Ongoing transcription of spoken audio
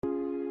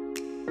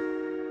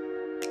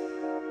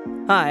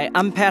Hi,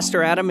 I'm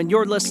Pastor Adam, and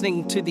you're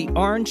listening to the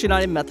Orange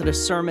United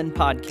Methodist Sermon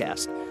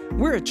Podcast.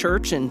 We're a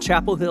church in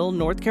Chapel Hill,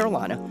 North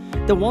Carolina,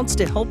 that wants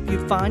to help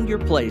you find your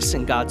place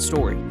in God's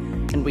story,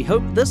 and we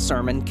hope this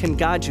sermon can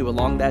guide you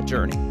along that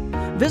journey.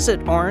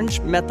 Visit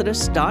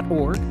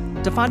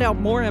orangemethodist.org to find out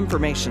more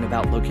information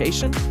about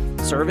location,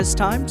 service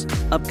times,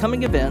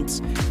 upcoming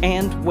events,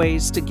 and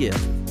ways to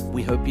give.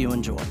 We hope you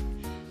enjoy.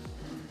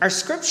 Our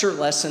scripture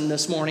lesson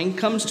this morning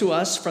comes to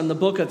us from the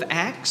book of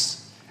Acts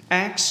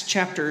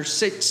chapter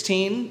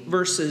 16,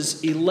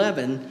 verses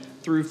 11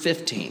 through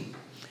 15.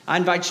 I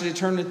invite you to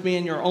turn with me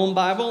in your own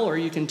Bible, or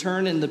you can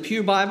turn in the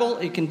Pew Bible.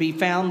 It can be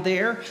found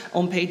there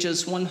on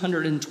pages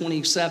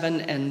 127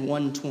 and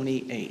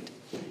 128.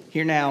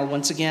 Here now,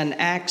 once again,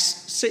 Acts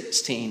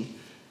 16,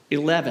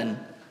 11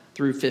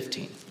 through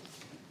 15.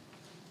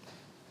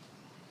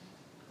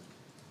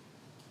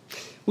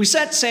 We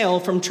set sail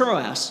from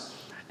Troas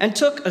and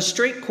took a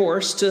straight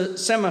course to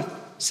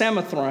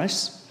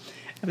Samothrace,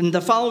 and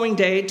the following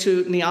day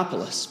to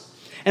Neapolis,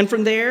 and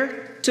from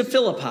there to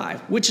Philippi,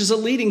 which is a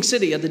leading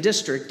city of the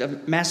district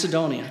of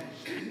Macedonia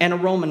and a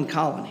Roman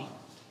colony.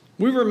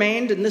 We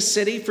remained in this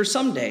city for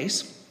some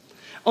days.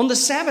 On the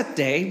Sabbath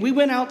day, we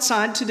went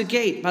outside to the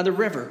gate by the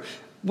river,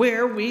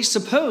 where we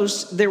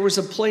supposed there was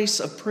a place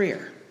of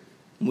prayer.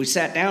 We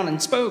sat down and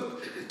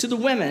spoke to the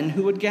women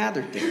who had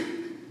gathered there.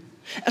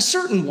 A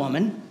certain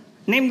woman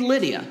named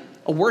Lydia,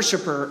 a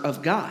worshiper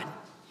of God,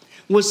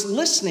 was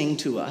listening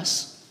to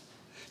us.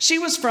 She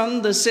was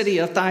from the city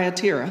of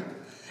Thyatira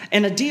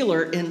and a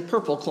dealer in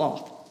purple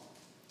cloth.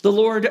 The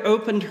Lord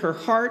opened her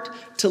heart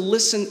to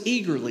listen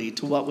eagerly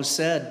to what was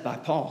said by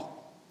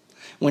Paul.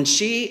 When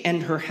she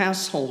and her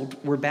household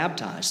were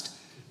baptized,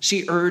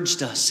 she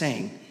urged us,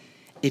 saying,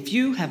 "If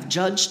you have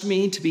judged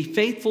me to be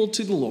faithful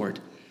to the Lord,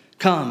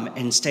 come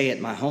and stay at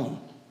my home."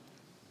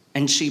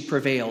 And she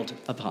prevailed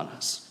upon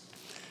us.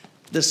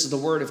 This is the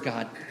word of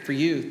God for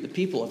you, the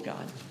people of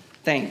God.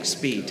 Thanks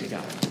be to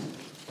God.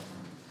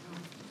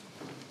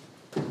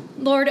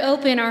 Lord,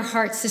 open our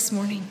hearts this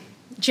morning,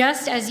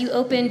 just as you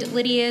opened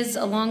Lydia's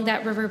along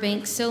that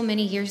riverbank so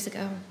many years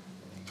ago.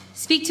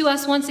 Speak to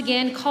us once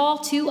again, call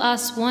to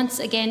us once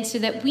again, so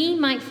that we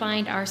might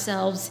find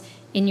ourselves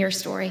in your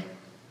story.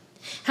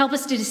 Help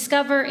us to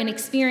discover and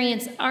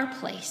experience our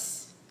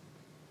place,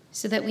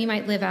 so that we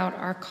might live out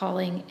our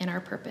calling and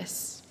our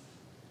purpose.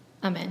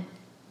 Amen.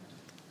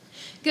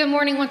 Good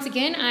morning once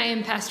again. I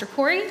am Pastor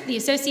Corey, the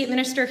Associate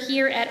Minister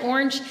here at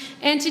Orange,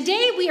 and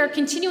today we are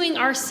continuing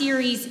our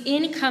series,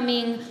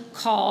 Incoming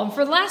Call.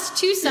 For the last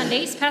 2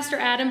 Sundays, Pastor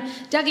Adam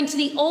dug into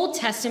the Old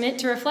Testament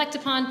to reflect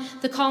upon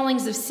the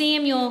callings of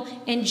Samuel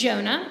and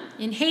Jonah,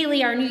 and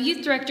Haley, our new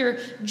youth director,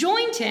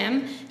 joined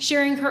him,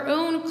 sharing her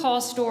own call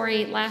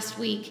story last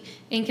week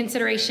in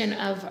consideration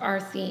of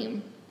our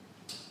theme.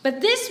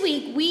 But this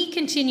week, we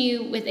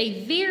continue with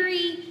a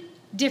very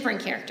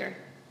different character.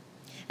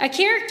 A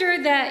character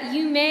that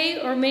you may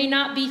or may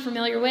not be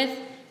familiar with.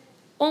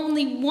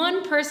 Only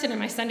one person in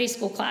my Sunday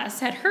school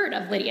class had heard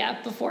of Lydia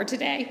before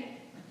today.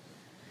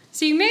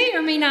 So you may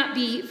or may not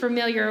be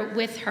familiar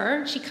with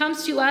her. She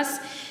comes to us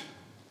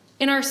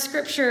in our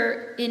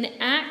scripture in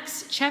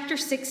Acts chapter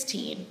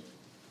 16.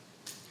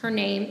 Her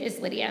name is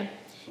Lydia.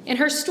 And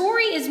her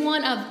story is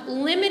one of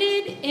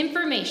limited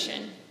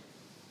information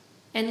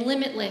and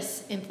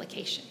limitless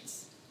implications.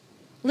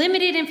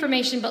 Limited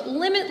information, but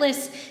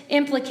limitless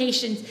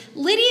implications.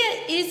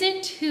 Lydia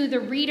isn't who the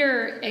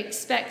reader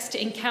expects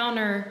to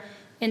encounter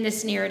in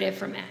this narrative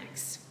from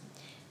Acts.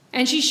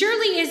 And she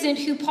surely isn't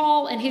who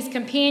Paul and his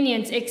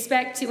companions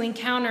expect to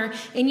encounter,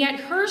 and yet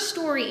her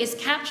story is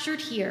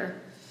captured here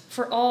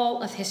for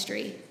all of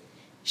history.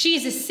 She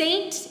is a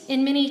saint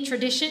in many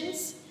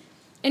traditions.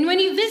 And when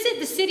you visit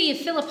the city of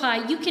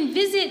Philippi, you can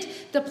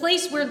visit the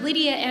place where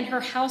Lydia and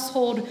her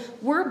household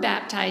were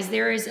baptized.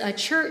 There is a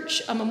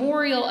church, a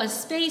memorial, a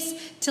space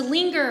to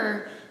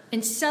linger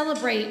and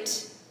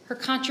celebrate her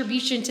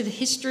contribution to the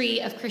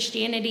history of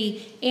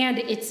Christianity and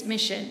its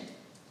mission.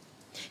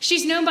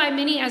 She's known by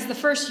many as the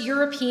first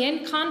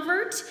European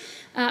convert,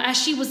 as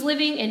she was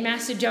living in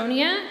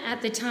Macedonia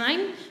at the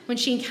time when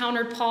she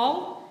encountered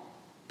Paul.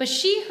 But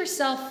she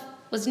herself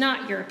was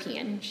not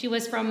European. She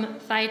was from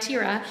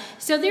Thyatira.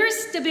 So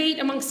there's debate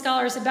among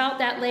scholars about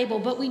that label,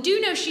 but we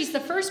do know she's the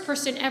first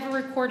person ever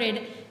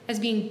recorded as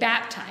being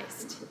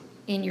baptized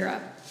in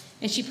Europe.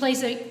 And she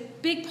plays a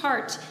big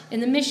part in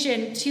the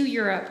mission to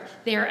Europe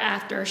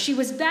thereafter. She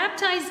was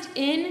baptized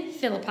in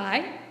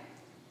Philippi,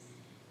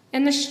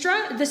 and the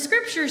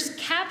scriptures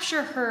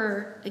capture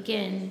her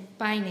again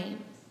by name.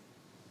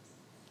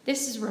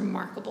 This is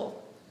remarkable.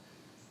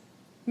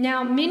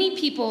 Now, many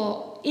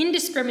people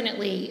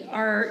indiscriminately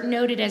are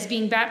noted as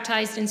being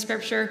baptized in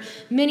Scripture.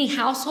 Many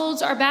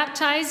households are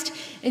baptized,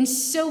 and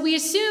so we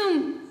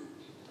assume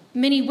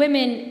many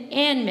women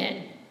and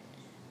men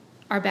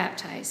are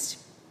baptized.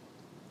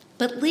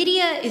 But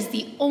Lydia is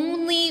the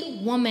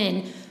only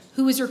woman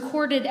who is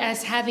recorded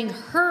as having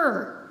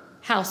her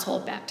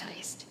household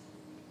baptized.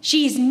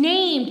 She is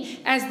named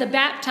as the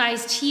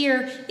baptized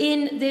here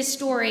in this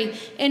story.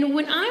 And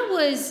when I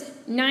was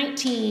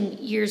 19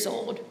 years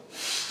old,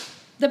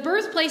 The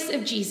birthplace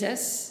of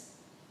Jesus,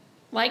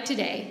 like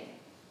today,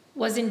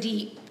 was in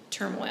deep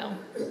turmoil.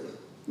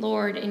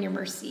 Lord, in your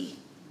mercy,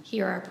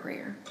 hear our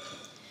prayer.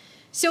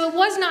 So it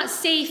was not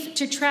safe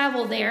to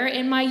travel there,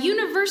 and my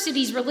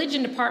university's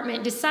religion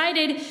department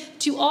decided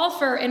to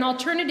offer an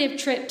alternative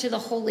trip to the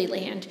Holy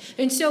Land.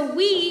 And so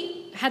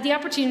we had the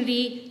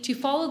opportunity to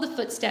follow the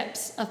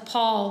footsteps of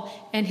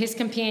Paul and his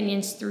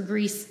companions through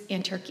Greece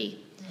and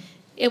Turkey.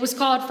 It was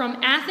called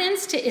From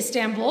Athens to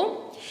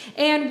Istanbul,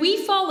 and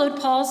we followed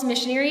Paul's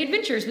missionary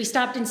adventures. We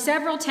stopped in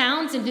several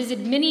towns and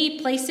visited many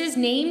places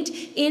named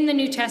in the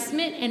New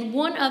Testament, and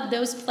one of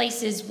those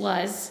places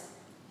was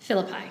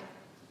Philippi.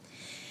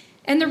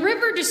 And the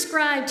river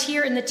described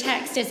here in the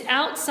text as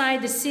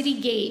outside the city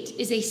gate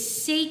is a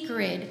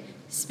sacred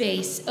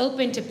space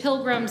open to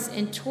pilgrims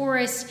and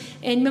tourists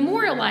and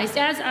memorialized,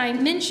 as I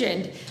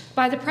mentioned,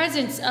 by the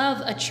presence of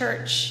a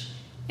church.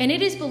 And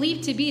it is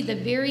believed to be the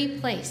very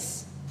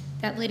place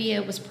that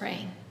Lydia was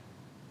praying.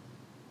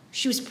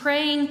 She was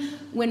praying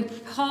when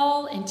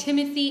Paul and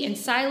Timothy and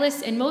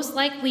Silas and most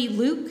likely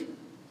Luke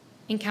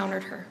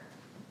encountered her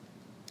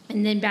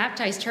and then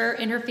baptized her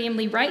and her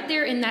family right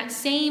there in that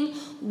same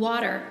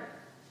water.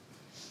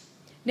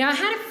 Now, I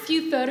had a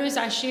few photos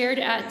I shared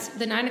at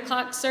the 9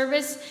 o'clock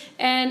service,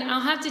 and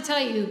I'll have to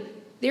tell you,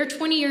 they're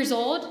 20 years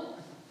old,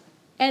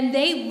 and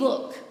they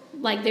look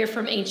like they're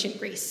from ancient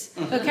Greece,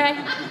 okay?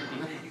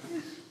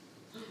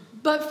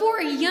 But for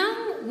a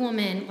young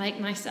woman like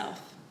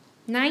myself,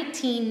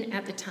 19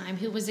 at the time,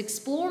 who was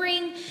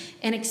exploring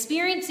and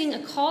experiencing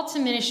a call to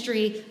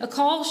ministry, a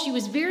call she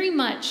was very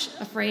much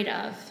afraid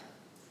of,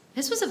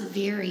 this was a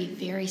very,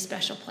 very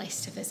special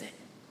place to visit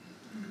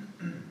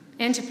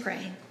and to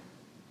pray.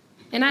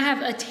 And I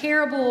have a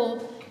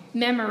terrible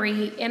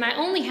memory, and I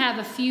only have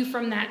a few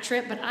from that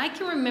trip, but I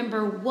can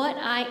remember what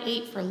I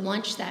ate for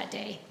lunch that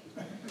day.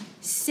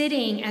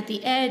 Sitting at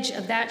the edge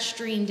of that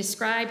stream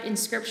described in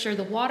Scripture,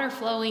 the water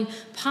flowing,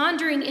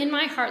 pondering in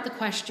my heart the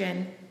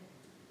question,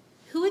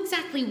 who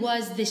exactly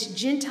was this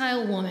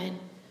Gentile woman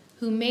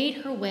who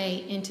made her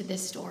way into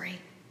this story?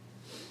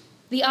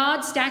 The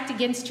odds stacked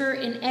against her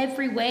in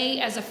every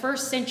way as a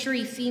first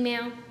century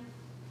female.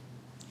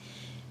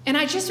 And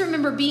I just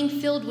remember being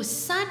filled with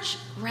such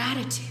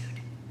gratitude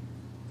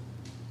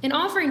and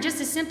offering just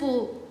a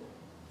simple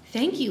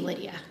thank you,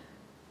 Lydia,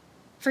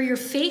 for your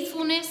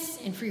faithfulness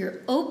and for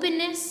your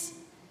openness.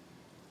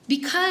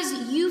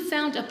 Because you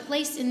found a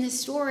place in this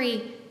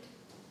story,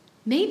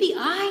 maybe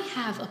I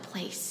have a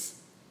place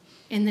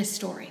in this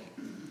story.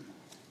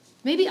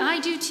 Maybe I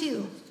do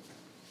too.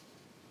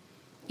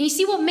 And you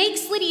see, what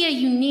makes Lydia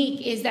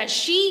unique is that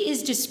she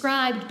is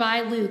described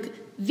by Luke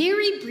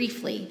very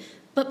briefly,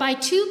 but by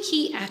two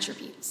key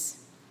attributes.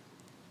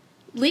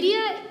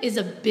 Lydia is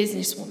a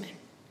businesswoman,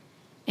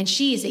 and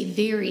she is a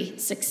very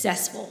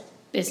successful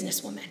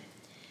businesswoman.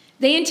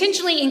 They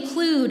intentionally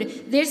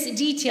include this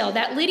detail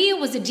that Lydia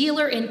was a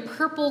dealer in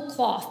purple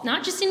cloth,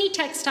 not just any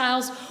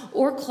textiles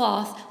or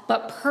cloth,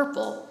 but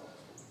purple.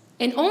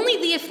 And only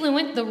the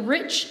affluent, the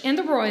rich, and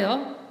the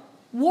royal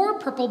wore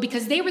purple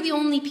because they were the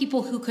only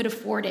people who could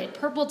afford it.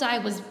 Purple dye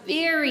was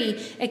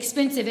very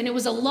expensive, and it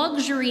was a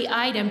luxury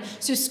item.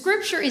 So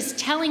Scripture is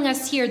telling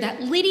us here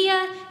that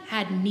Lydia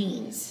had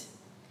means.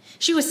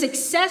 She was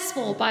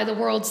successful by the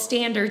world's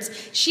standards.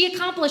 She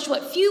accomplished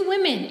what few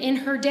women in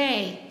her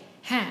day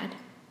had.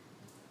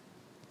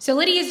 So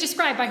Lydia is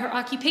described by her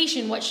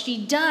occupation, what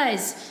she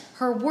does,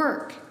 her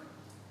work.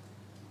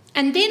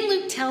 And then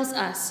Luke tells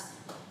us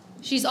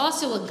she's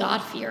also a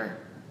God-fearer,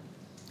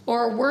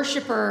 or a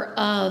worshiper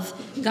of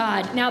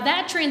God. Now,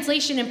 that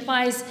translation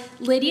implies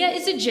Lydia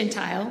is a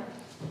Gentile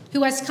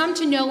who has come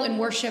to know and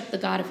worship the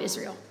God of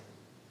Israel.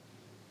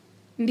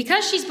 And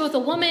because she's both a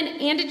woman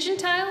and a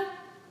Gentile,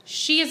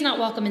 she is not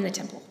welcome in the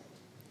temple.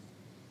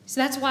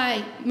 So that's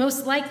why,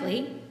 most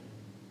likely,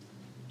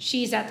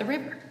 she's at the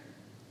river.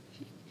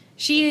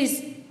 She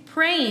is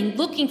praying,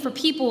 looking for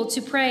people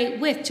to pray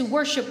with, to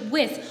worship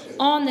with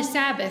on the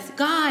Sabbath.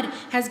 God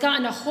has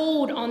gotten a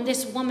hold on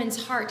this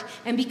woman's heart,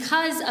 and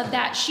because of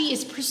that, she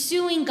is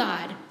pursuing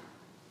God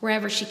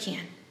wherever she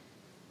can.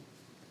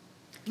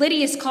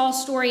 Lydia's call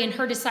story and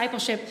her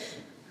discipleship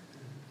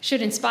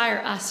should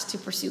inspire us to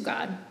pursue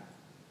God.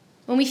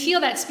 When we feel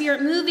that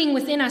Spirit moving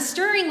within us,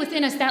 stirring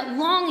within us, that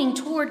longing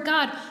toward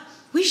God,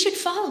 we should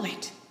follow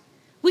it.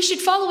 We should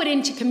follow it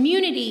into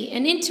community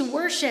and into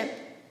worship.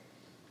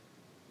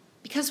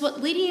 Because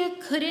what Lydia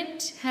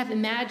couldn't have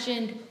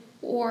imagined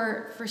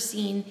or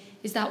foreseen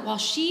is that while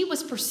she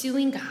was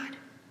pursuing God,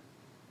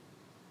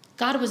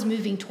 God was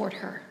moving toward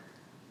her,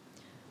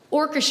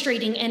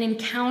 orchestrating an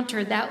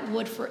encounter that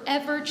would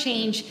forever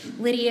change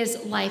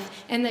Lydia's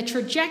life and the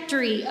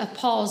trajectory of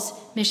Paul's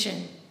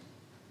mission.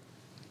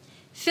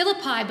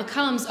 Philippi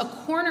becomes a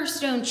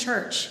cornerstone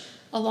church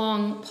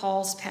along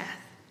Paul's path.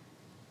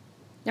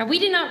 Now, we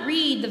did not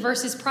read the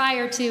verses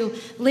prior to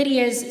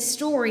Lydia's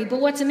story, but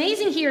what's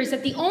amazing here is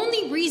that the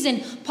only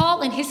reason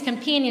Paul and his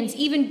companions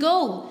even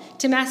go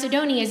to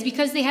Macedonia is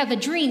because they have a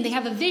dream, they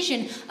have a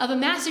vision of a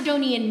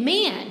Macedonian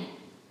man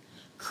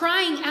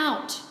crying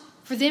out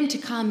for them to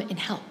come and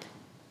help.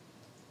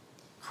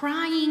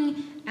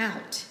 crying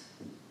out.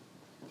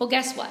 Well,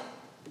 guess what?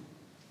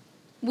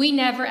 We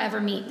never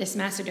ever meet this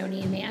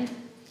Macedonian man,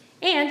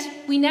 and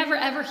we never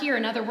ever hear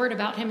another word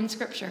about him in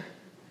Scripture.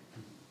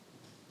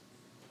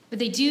 But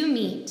they do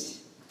meet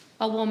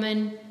a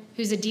woman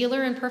who's a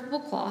dealer in purple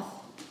cloth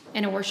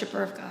and a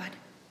worshiper of God.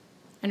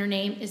 And her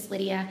name is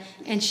Lydia.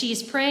 And she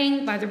is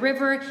praying by the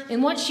river.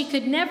 And what she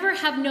could never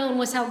have known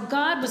was how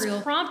God was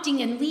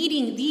prompting and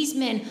leading these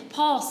men,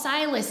 Paul,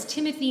 Silas,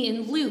 Timothy,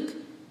 and Luke,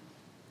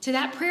 to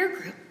that prayer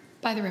group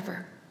by the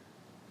river.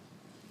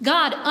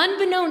 God,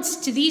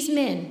 unbeknownst to these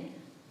men,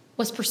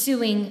 was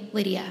pursuing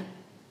Lydia.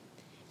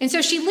 And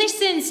so she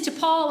listens to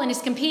Paul and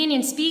his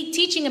companions speak,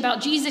 teaching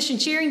about Jesus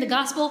and sharing the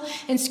gospel.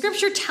 And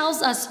Scripture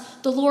tells us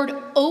the Lord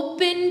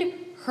opened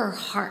her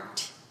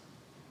heart.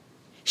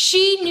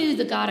 She knew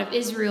the God of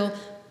Israel,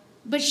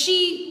 but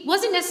she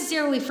wasn't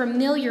necessarily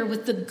familiar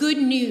with the good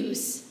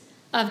news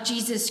of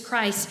Jesus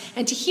Christ.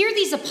 And to hear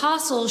these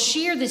apostles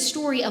share this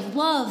story of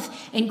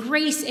love and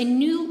grace and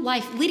new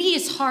life,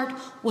 Lydia's heart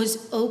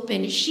was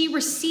open. She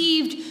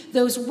received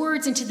those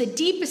words into the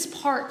deepest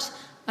part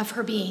of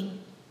her being.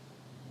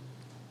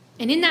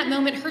 And in that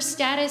moment, her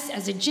status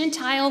as a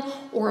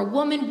Gentile or a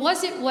woman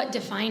wasn't what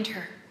defined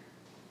her.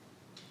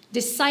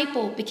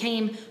 Disciple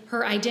became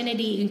her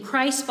identity, and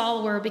Christ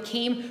follower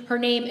became her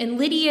name. And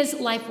Lydia's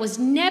life was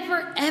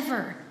never,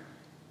 ever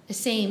the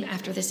same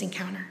after this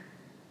encounter.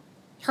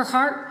 Her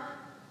heart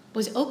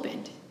was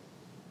opened.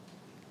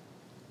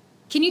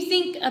 Can you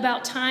think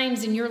about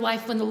times in your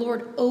life when the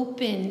Lord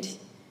opened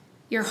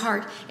your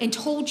heart and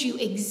told you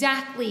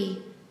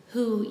exactly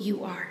who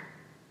you are?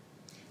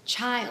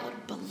 Child,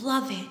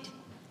 beloved,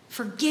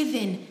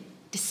 forgiven,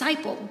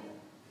 disciple.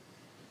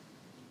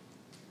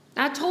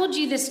 I told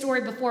you this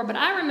story before, but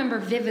I remember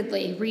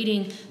vividly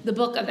reading the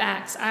book of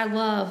Acts. I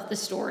love the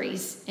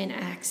stories in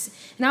Acts.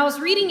 And I was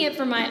reading it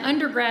for my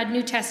undergrad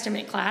New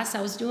Testament class.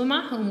 I was doing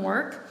my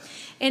homework,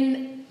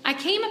 and I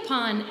came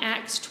upon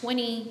Acts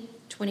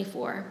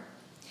 20:24.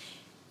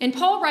 And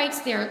Paul writes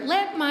there,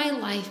 "Let my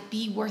life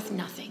be worth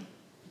nothing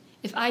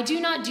if I do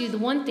not do the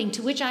one thing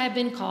to which I have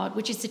been called,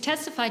 which is to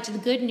testify to the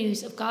good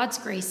news of God's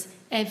grace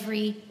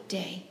every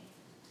day."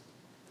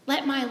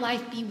 Let my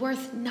life be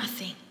worth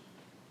nothing.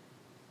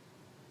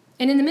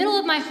 And in the middle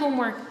of my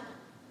homework,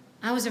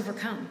 I was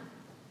overcome.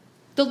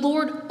 The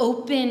Lord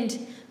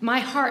opened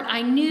my heart.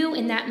 I knew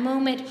in that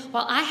moment,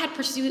 while I had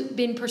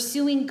been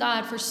pursuing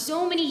God for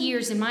so many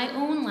years in my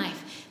own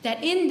life,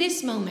 that in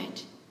this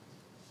moment,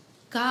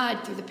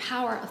 God, through the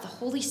power of the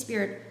Holy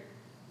Spirit,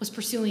 was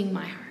pursuing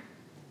my heart,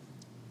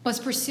 was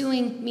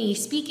pursuing me,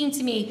 speaking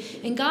to me.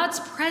 And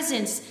God's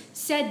presence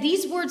said,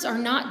 these words are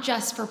not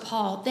just for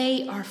Paul,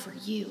 they are for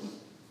you.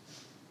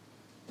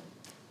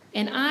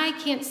 And I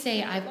can't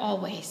say I've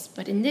always,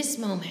 but in this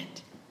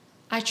moment,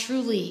 I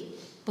truly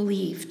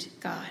believed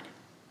God.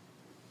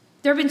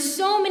 There have been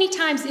so many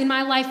times in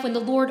my life when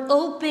the Lord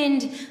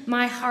opened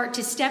my heart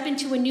to step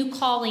into a new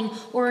calling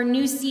or a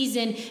new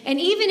season. And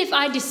even if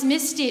I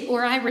dismissed it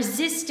or I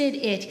resisted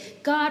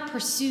it, God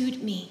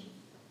pursued me.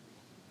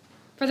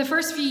 For the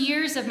first few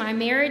years of my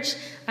marriage,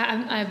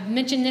 I've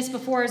mentioned this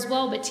before as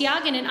well, but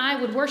Tiagan and I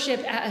would worship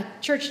at a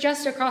church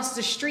just across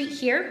the street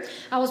here.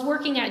 I was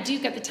working at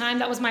Duke at the time.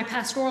 That was my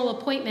pastoral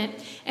appointment.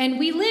 And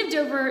we lived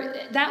over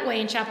that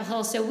way in Chapel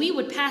Hill, so we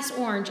would pass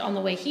Orange on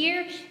the way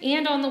here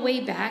and on the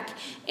way back.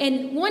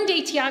 And one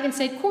day Tiagan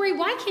said, "Corey,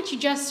 why can't you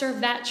just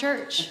serve that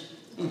church?"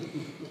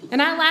 And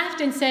I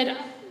laughed and said,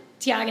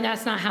 "Tiagan,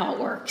 that's not how it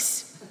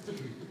works."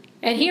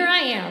 And here I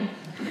am.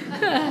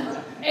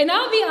 And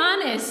I'll be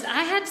honest,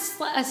 I had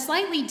a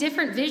slightly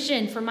different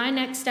vision for my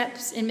next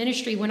steps in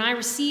ministry when I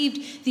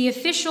received the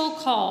official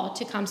call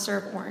to come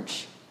serve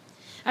Orange.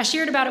 I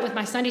shared about it with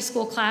my Sunday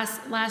school class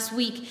last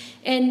week,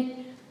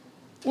 and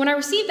when I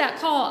received that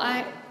call,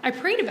 I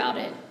prayed about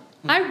it.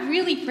 I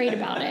really prayed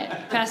about it,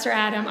 Pastor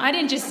Adam. I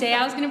didn't just say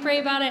I was going to pray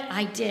about it,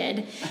 I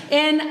did.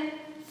 And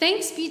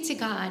thanks be to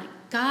God,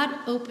 God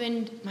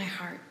opened my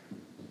heart.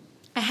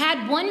 I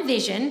had one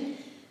vision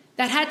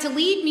that had to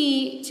lead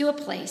me to a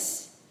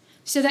place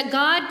so that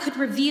God could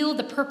reveal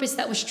the purpose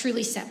that was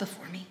truly set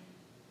before me.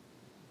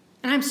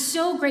 And I'm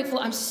so grateful.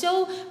 I'm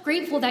so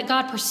grateful that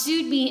God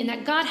pursued me and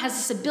that God has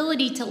this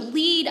ability to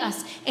lead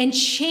us and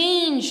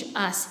change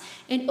us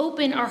and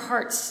open our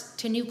hearts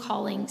to new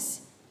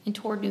callings and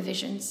toward new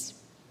visions.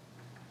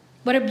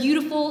 What a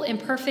beautiful and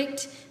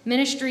perfect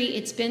ministry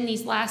it's been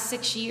these last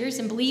 6 years.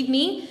 And believe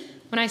me,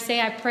 when I say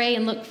I pray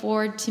and look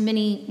forward to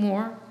many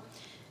more.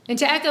 And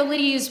to echo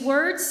Lydia's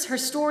words, her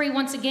story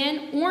once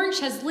again, Orange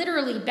has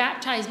literally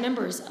baptized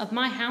members of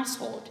my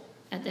household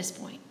at this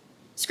point.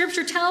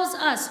 Scripture tells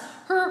us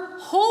her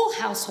whole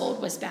household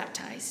was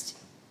baptized.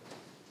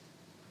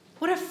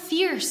 What a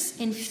fierce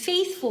and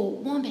faithful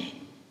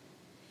woman.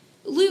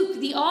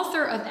 Luke, the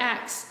author of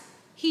Acts,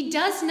 he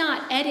does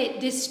not edit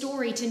this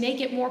story to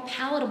make it more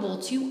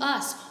palatable to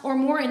us or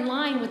more in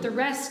line with the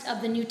rest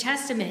of the New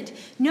Testament.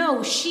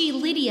 No, she,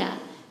 Lydia,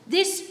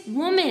 this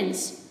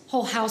woman's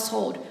whole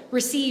household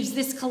receives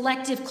this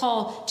collective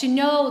call to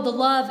know the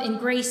love and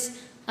grace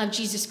of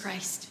Jesus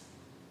Christ.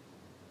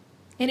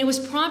 And it was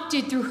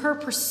prompted through her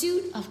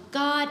pursuit of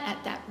God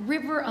at that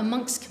river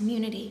amongst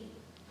community.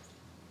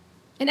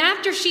 And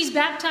after she's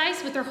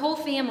baptized with her whole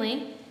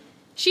family,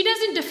 she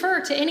doesn't defer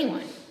to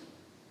anyone.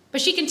 But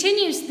she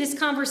continues this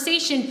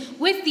conversation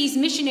with these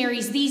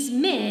missionaries, these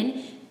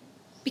men,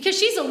 because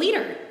she's a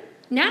leader,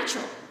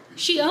 natural.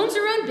 She owns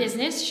her own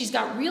business. She's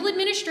got real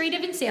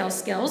administrative and sales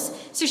skills.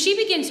 So she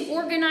begins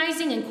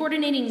organizing and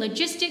coordinating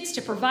logistics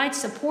to provide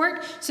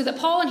support so that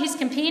Paul and his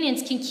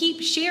companions can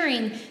keep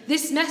sharing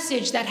this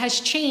message that has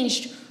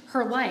changed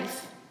her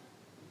life.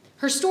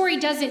 Her story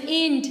doesn't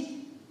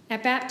end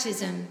at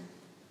baptism.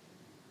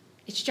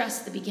 It's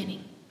just the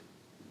beginning.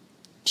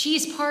 She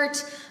is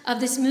part of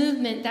this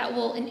movement that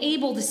will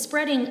enable the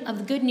spreading of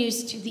the good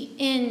news to the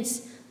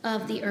ends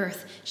of the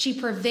earth. She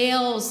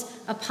prevails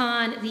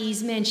upon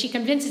these men. She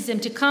convinces them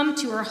to come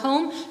to her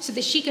home so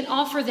that she can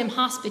offer them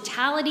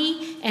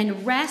hospitality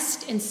and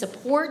rest and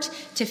support,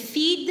 to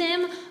feed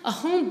them a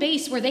home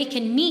base where they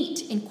can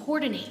meet and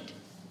coordinate.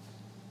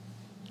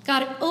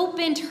 God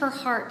opened her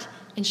heart,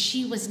 and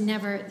she was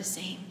never the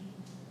same.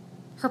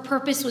 Her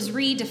purpose was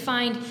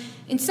redefined,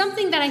 and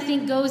something that I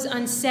think goes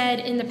unsaid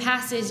in the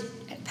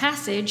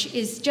passage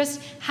is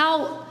just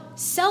how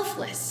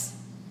selfless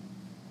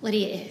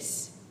Lydia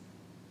is.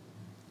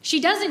 She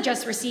doesn't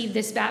just receive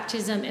this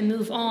baptism and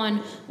move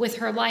on with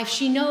her life.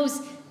 She knows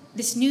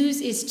this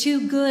news is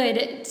too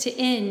good to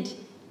end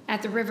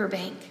at the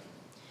riverbank.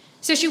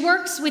 So she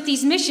works with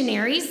these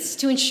missionaries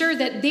to ensure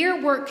that their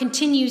work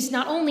continues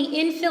not only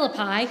in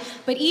Philippi,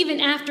 but even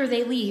after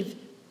they leave.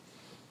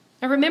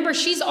 Now remember,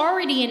 she's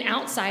already an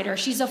outsider.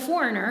 She's a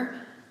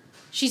foreigner.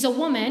 She's a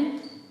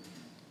woman.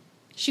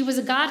 She was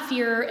a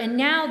God-fearer, and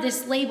now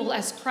this label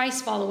as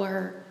Christ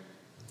follower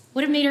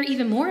would have made her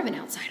even more of an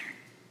outsider.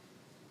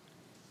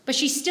 But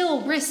she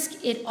still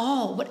risked it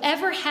all.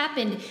 Whatever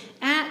happened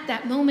at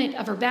that moment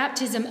of her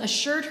baptism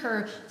assured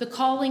her the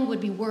calling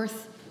would be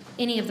worth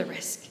any of the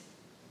risk.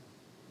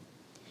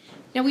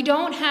 Now, we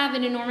don't have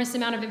an enormous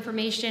amount of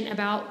information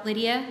about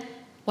Lydia,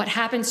 what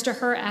happens to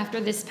her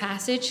after this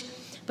passage,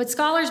 but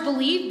scholars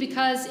believe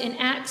because in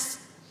Acts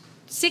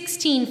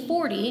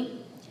 16:40,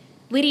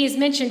 Lydia is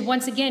mentioned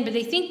once again, but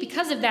they think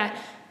because of that,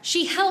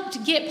 she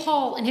helped get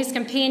Paul and his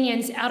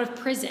companions out of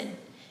prison.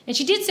 And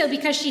she did so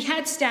because she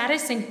had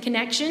status and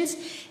connections.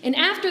 And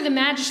after the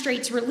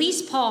magistrates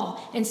release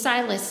Paul and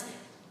Silas,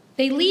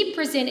 they leave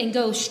prison and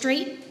go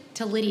straight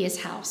to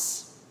Lydia's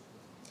house.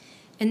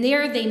 And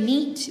there they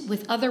meet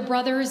with other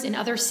brothers and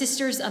other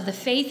sisters of the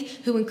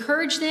faith who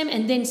encourage them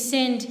and then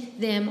send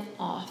them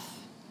off.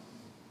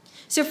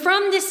 So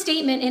from this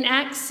statement in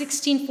Acts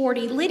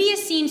 16:40, Lydia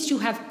seems to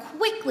have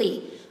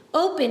quickly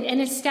opened and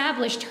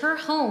established her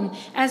home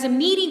as a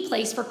meeting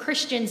place for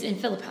Christians in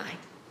Philippi.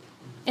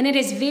 And it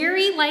is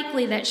very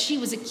likely that she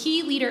was a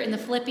key leader in the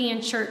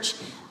Philippian church,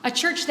 a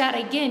church that,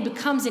 again,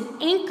 becomes an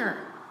anchor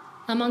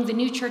among the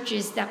new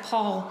churches that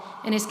Paul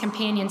and his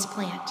companions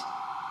plant.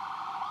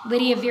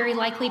 Lydia very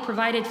likely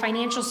provided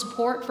financial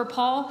support for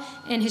Paul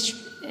and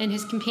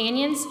his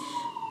companions,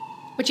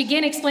 which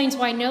again explains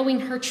why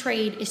knowing her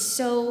trade is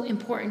so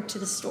important to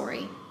the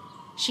story.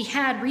 She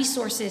had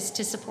resources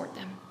to support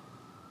them.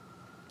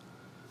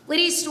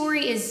 Lydia's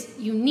story is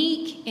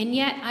unique, and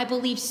yet I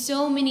believe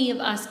so many of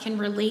us can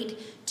relate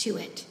to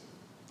it.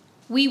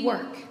 We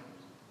work.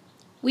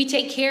 We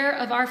take care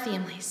of our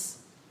families.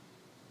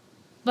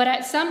 But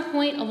at some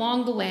point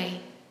along the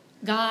way,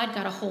 God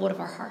got a hold of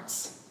our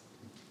hearts.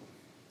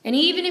 And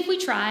even if we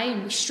try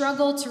and we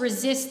struggle to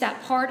resist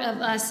that part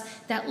of us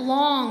that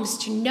longs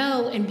to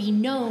know and be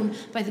known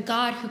by the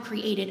God who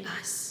created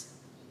us.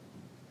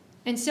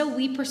 And so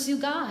we pursue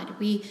God.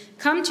 We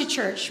come to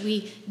church.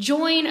 We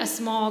join a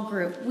small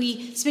group.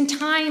 We spend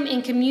time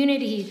in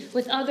community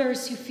with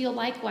others who feel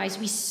likewise.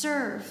 We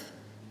serve.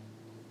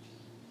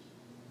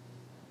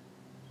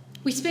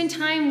 We spend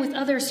time with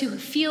others who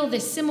feel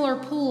this similar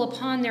pull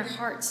upon their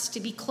hearts to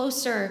be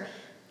closer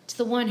to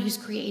the one who's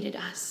created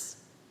us.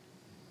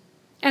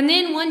 And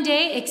then one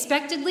day,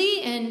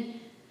 expectedly and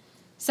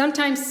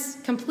sometimes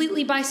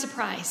completely by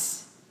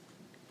surprise,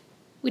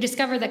 we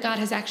discover that God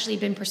has actually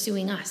been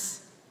pursuing us.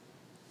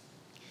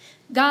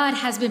 God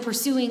has been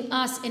pursuing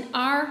us, and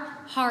our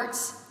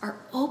hearts are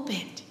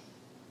opened.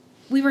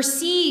 We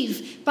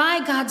receive, by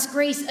God's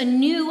grace, a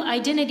new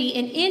identity.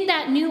 And in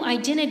that new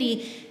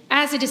identity,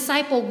 as a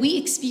disciple, we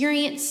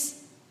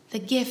experience the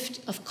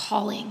gift of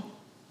calling.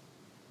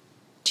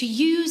 To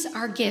use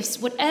our gifts,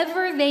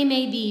 whatever they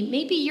may be.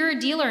 Maybe you're a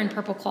dealer in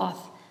purple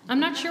cloth. I'm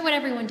not sure what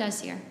everyone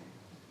does here.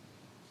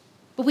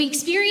 But we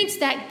experience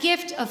that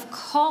gift of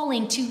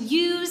calling to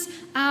use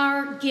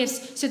our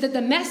gifts so that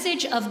the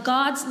message of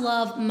God's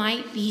love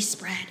might be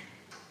spread.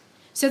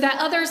 So that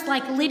others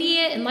like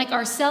Lydia and like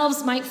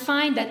ourselves might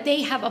find that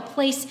they have a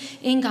place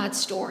in God's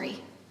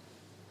story.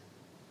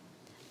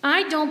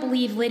 I don't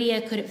believe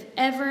Lydia could have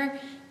ever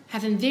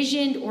have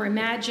envisioned or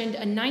imagined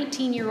a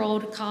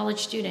 19-year-old college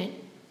student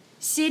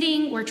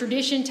sitting where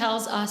tradition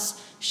tells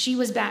us she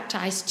was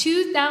baptized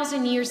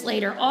 2,000 years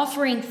later,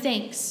 offering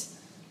thanks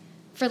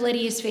for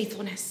Lydia's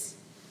faithfulness.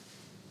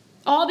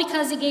 All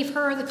because it gave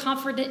her the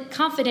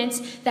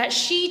confidence that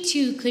she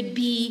too could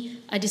be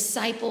a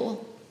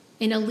disciple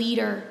and a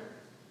leader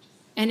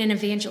and an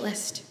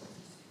evangelist.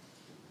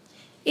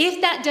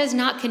 If that does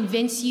not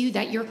convince you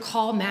that your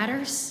call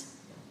matters,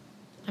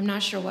 I'm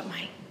not sure what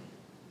might.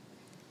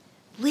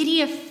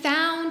 Lydia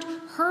found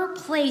her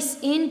place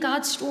in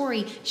God's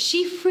story.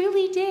 She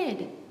really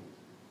did.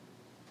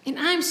 And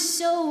I'm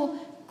so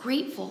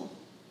grateful.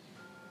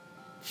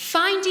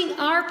 Finding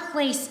our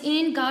place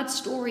in God's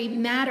story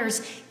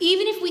matters,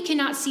 even if we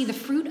cannot see the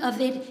fruit of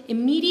it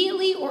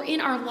immediately or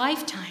in our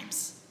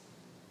lifetimes.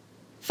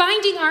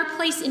 Finding our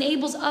place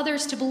enables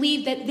others to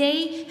believe that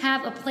they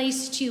have a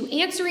place too.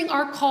 Answering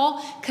our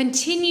call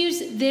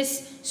continues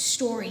this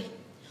story.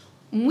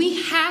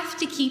 We have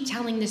to keep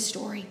telling this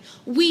story.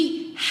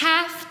 We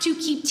have to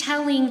keep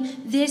telling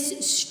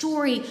this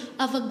story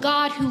of a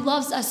God who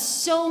loves us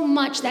so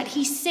much that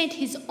he sent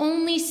his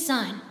only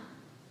son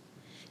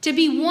to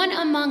be one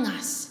among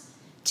us,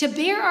 to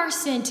bear our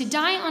sin, to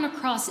die on a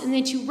cross, and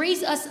then to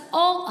raise us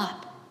all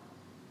up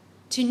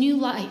to new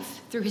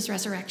life through his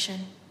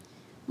resurrection.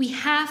 We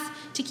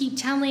have to keep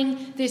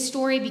telling this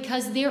story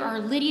because there are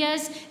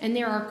Lydias, and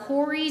there are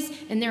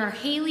Corys, and there are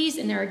Haleys,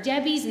 and there are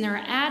Debbies, and there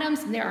are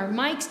Adams, and there are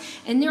Mikes,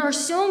 and there are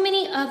so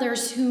many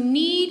others who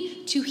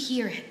need to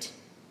hear it,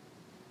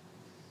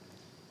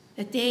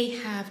 that they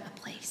have a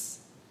place.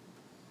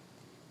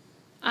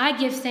 I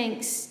give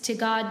thanks to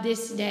God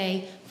this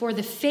day for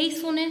the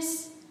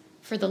faithfulness,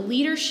 for the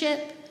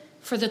leadership,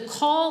 for the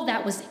call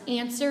that was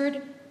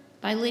answered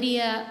by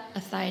Lydia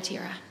of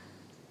Thyatira.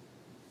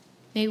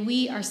 May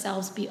we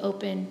ourselves be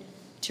open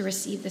to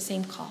receive the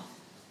same call.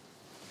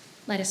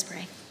 Let us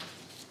pray.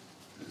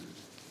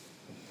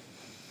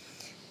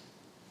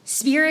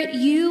 Spirit,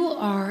 you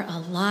are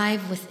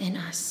alive within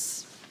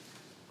us.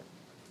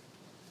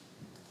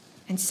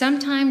 And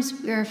sometimes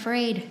we're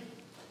afraid.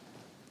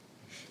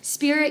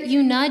 Spirit,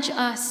 you nudge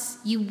us,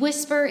 you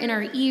whisper in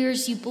our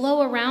ears, you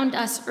blow around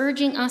us,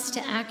 urging us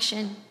to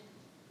action.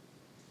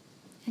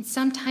 And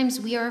sometimes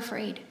we are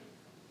afraid.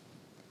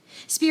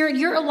 Spirit,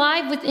 you're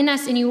alive within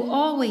us, and you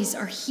always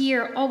are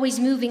here, always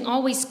moving,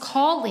 always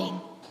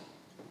calling.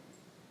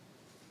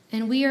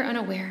 And we are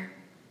unaware.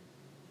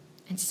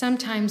 And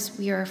sometimes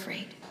we are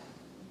afraid.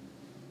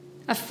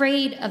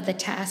 Afraid of the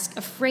task,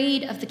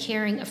 afraid of the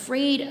caring,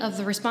 afraid of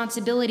the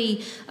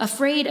responsibility,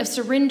 afraid of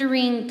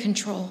surrendering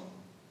control.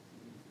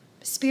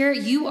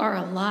 Spirit, you are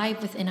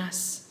alive within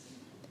us.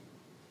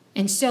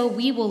 And so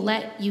we will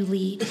let you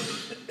lead,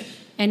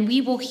 and we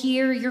will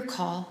hear your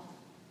call,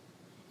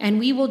 and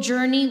we will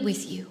journey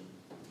with you,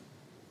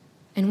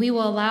 and we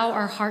will allow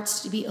our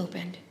hearts to be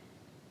opened,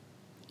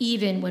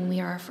 even when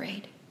we are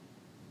afraid.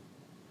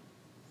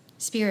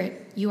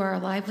 Spirit, you are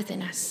alive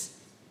within us,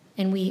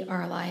 and we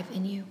are alive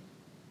in you.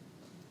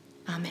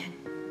 Amen.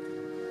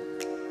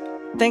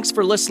 Thanks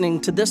for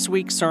listening to this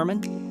week's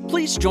sermon.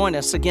 Please join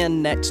us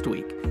again next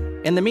week.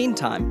 In the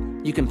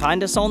meantime, you can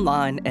find us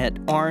online at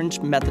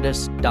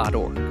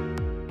orangemethodist.org.